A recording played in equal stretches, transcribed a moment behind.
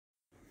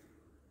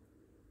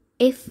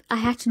if I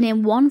had to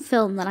name one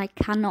film that I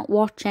cannot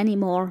watch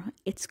anymore,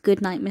 it's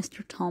Goodnight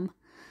Mister Tom.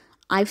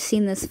 I've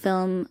seen this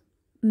film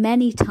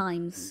many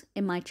times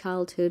in my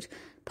childhood,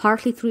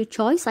 partly through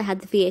choice. I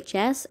had the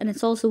VHS, and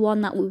it's also one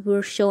that we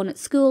were shown at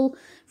school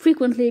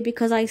frequently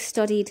because I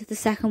studied the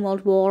Second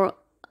World War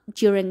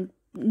during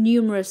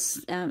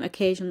numerous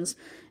occasions,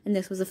 and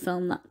this was a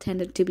film that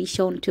tended to be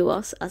shown to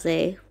us as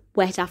a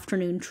wet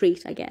afternoon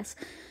treat, I guess.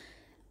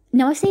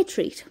 Now, I say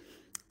treat.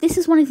 This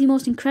is one of the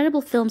most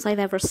incredible films I've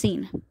ever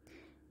seen,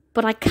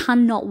 but I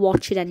cannot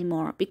watch it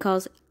anymore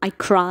because I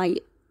cry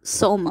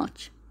so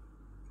much.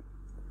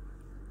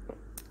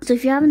 So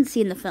if you haven't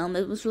seen the film,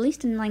 it was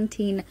released in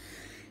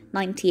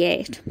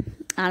 1998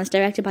 and it's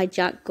directed by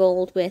Jack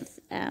Gold with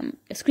a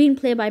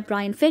screenplay by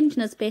Brian Finch,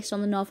 and it's based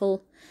on the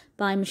novel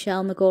by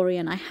Michelle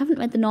Magorian. I haven't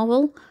read the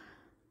novel.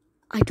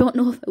 I don't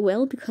know if I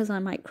will because I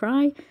might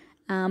cry,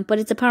 but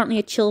it's apparently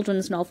a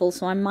children's novel,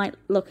 so I might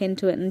look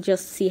into it and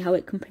just see how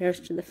it compares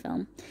to the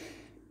film.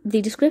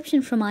 The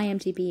description from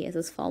IMDb is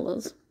as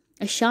follows.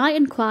 A shy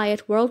and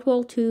quiet World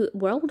War II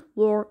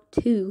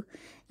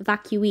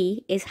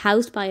evacuee is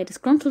housed by a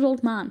disgruntled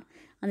old man,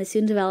 and they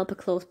soon develop a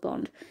close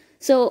bond.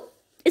 So,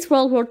 it's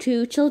World War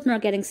II, children are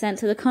getting sent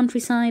to the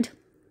countryside,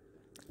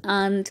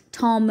 and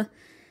Tom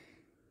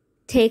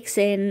takes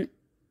in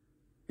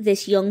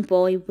this young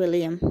boy,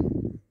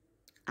 William.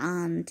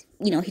 And,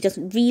 he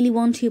doesn't really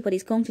want to, but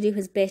he's going to do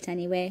his bit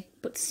anyway.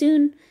 But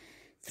soon,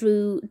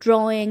 through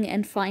drawing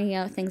and finding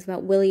out things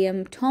about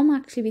William, Tom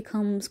actually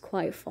becomes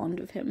quite fond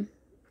of him.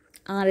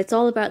 And it's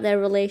all about their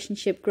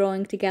relationship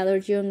growing together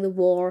during the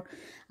war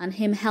and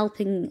him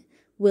helping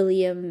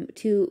William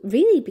to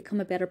really become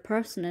a better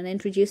person and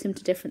introduce him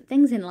to different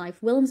things in life.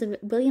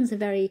 William's a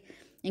very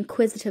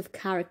inquisitive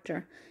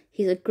character.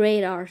 He's a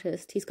great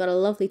artist. He's got a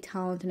lovely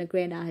talent and a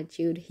great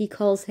attitude. He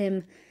calls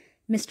him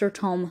Mr.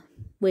 Tom,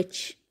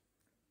 which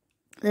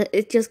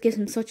it just gives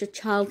him such a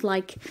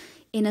childlike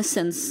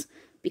innocence,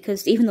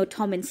 because even though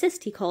Tom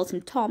insists he calls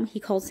him Tom, he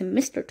calls him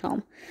Mr.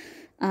 Tom.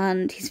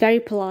 And he's very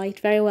polite,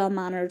 very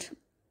well-mannered,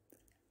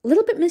 a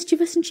little bit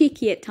mischievous and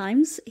cheeky at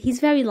times. He's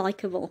very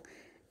likeable.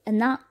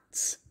 And that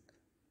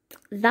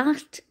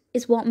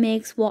is what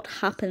makes what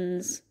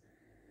happens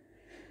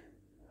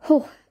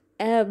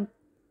very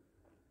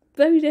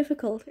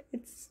difficult.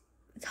 It's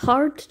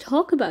hard to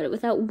talk about it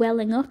without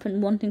welling up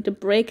and wanting to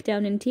break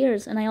down in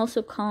tears. And I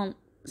also can't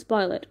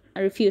spoil it.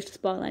 I refuse to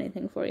spoil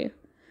anything for you.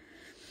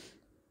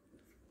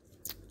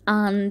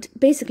 And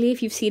basically,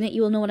 if you've seen it,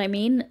 you will know what I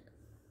mean.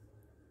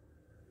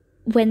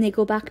 When they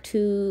go back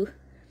to,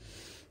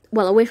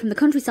 away from the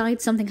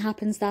countryside, something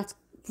happens that's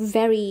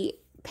very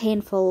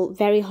painful,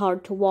 very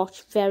hard to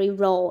watch, very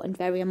raw and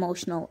very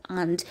emotional,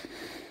 and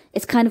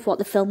it's kind of what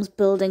the film's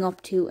building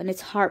up to, and it's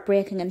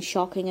heartbreaking and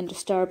shocking and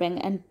disturbing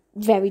and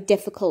very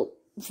difficult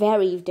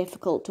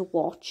to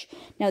watch.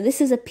 Now, this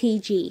is a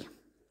PG,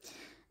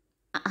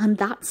 and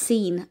that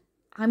scene,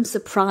 I'm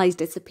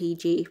surprised it's a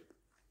PG,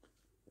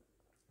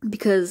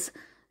 because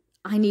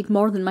I need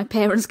more than my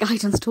parents'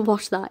 guidance to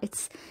watch that.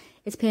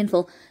 It's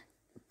painful,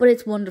 but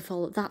it's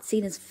wonderful. That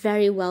scene is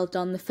very well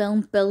done. The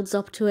film builds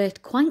up to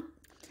it quite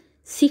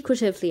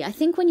secretively. I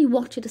think when you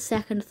watch it a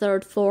second,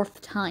 third, fourth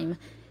time,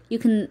 you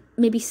can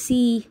maybe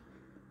see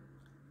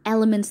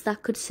elements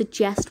that could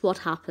suggest what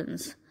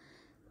happens.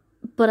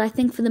 But I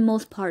think for the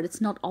most part, it's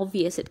not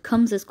obvious. It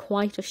comes as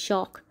quite a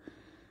shock.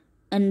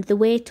 And the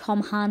way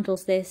Tom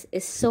handles this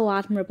is so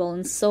admirable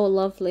and so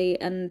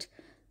lovely, and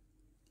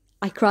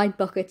I cried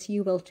buckets,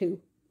 you will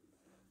too.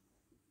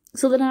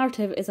 So the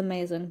narrative is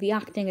amazing. The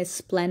acting is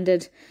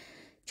splendid.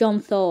 John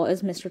Thaw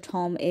as Mr.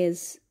 Tom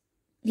he's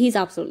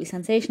absolutely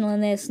sensational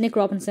in this. Nick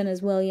Robinson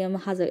as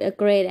William has a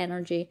great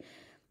energy.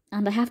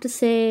 And I have to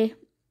say,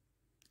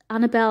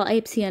 Annabelle,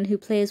 Apsion, who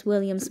plays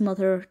William's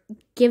mother,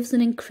 gives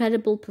an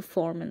incredible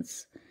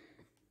performance.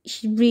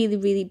 She really,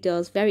 really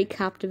does. Very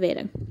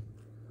captivating.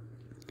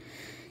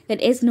 It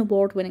is an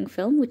award-winning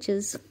film, which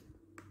is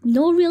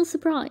no real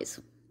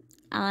surprise.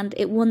 And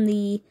it won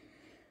the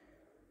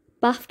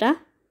BAFTA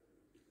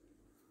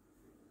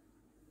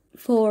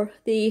for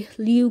the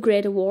Liu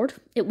Grade Award.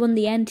 It won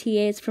the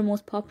NTAs for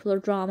Most Popular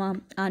Drama,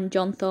 and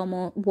John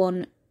Thaw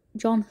won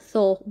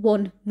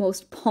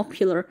Most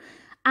Popular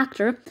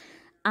Actor,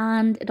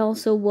 and it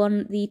also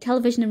won the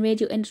Television and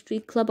Radio Industry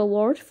Club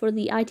Award for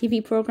the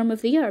ITV Programme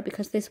of the Year,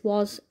 because this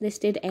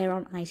did air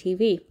on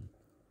ITV.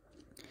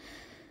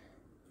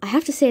 I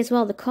have to say as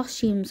well, the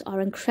costumes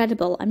are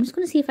incredible. I'm just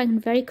going to see if I can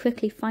very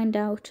quickly find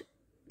out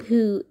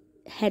who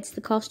heads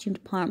the costume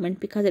department,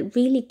 because it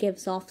really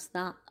gives off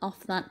that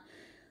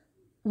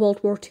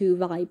World War II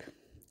vibe.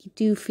 You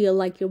do feel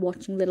like you're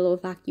watching little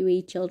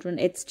evacuee children.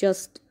 It's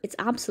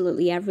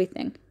absolutely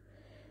everything.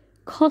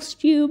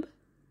 Costume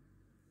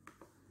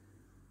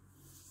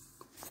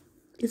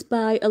is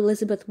by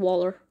Elizabeth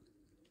Waller,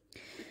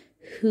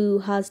 who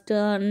has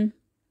done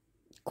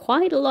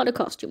quite a lot of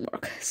costume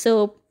work.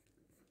 So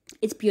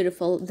it's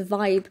beautiful. The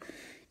vibe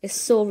is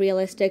so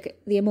realistic.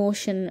 The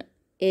emotion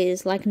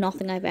is like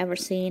nothing I've ever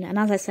seen. And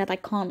as I said, I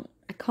can't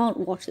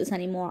watch this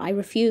anymore. I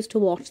refuse to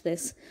watch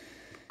this,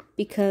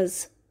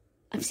 because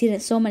I've seen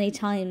it so many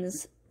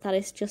times that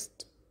it's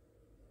just,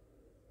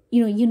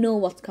 you know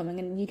what's coming,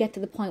 and you get to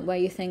the point where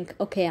you think,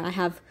 okay, I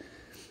have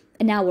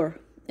an hour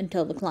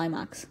until the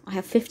climax. I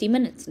have 50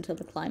 minutes until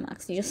the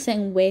climax. You're just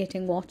sitting,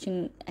 waiting,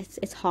 watching.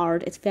 It's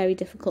hard. It's very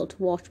difficult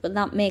to watch, but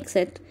that makes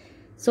it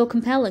so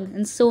compelling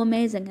and so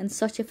amazing and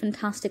such a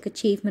fantastic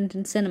achievement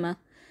in cinema.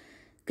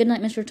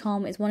 Goodnight Mr.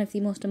 Tom is one of the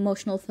most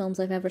emotional films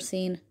I've ever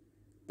seen,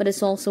 but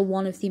it's also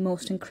one of the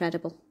most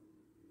incredible.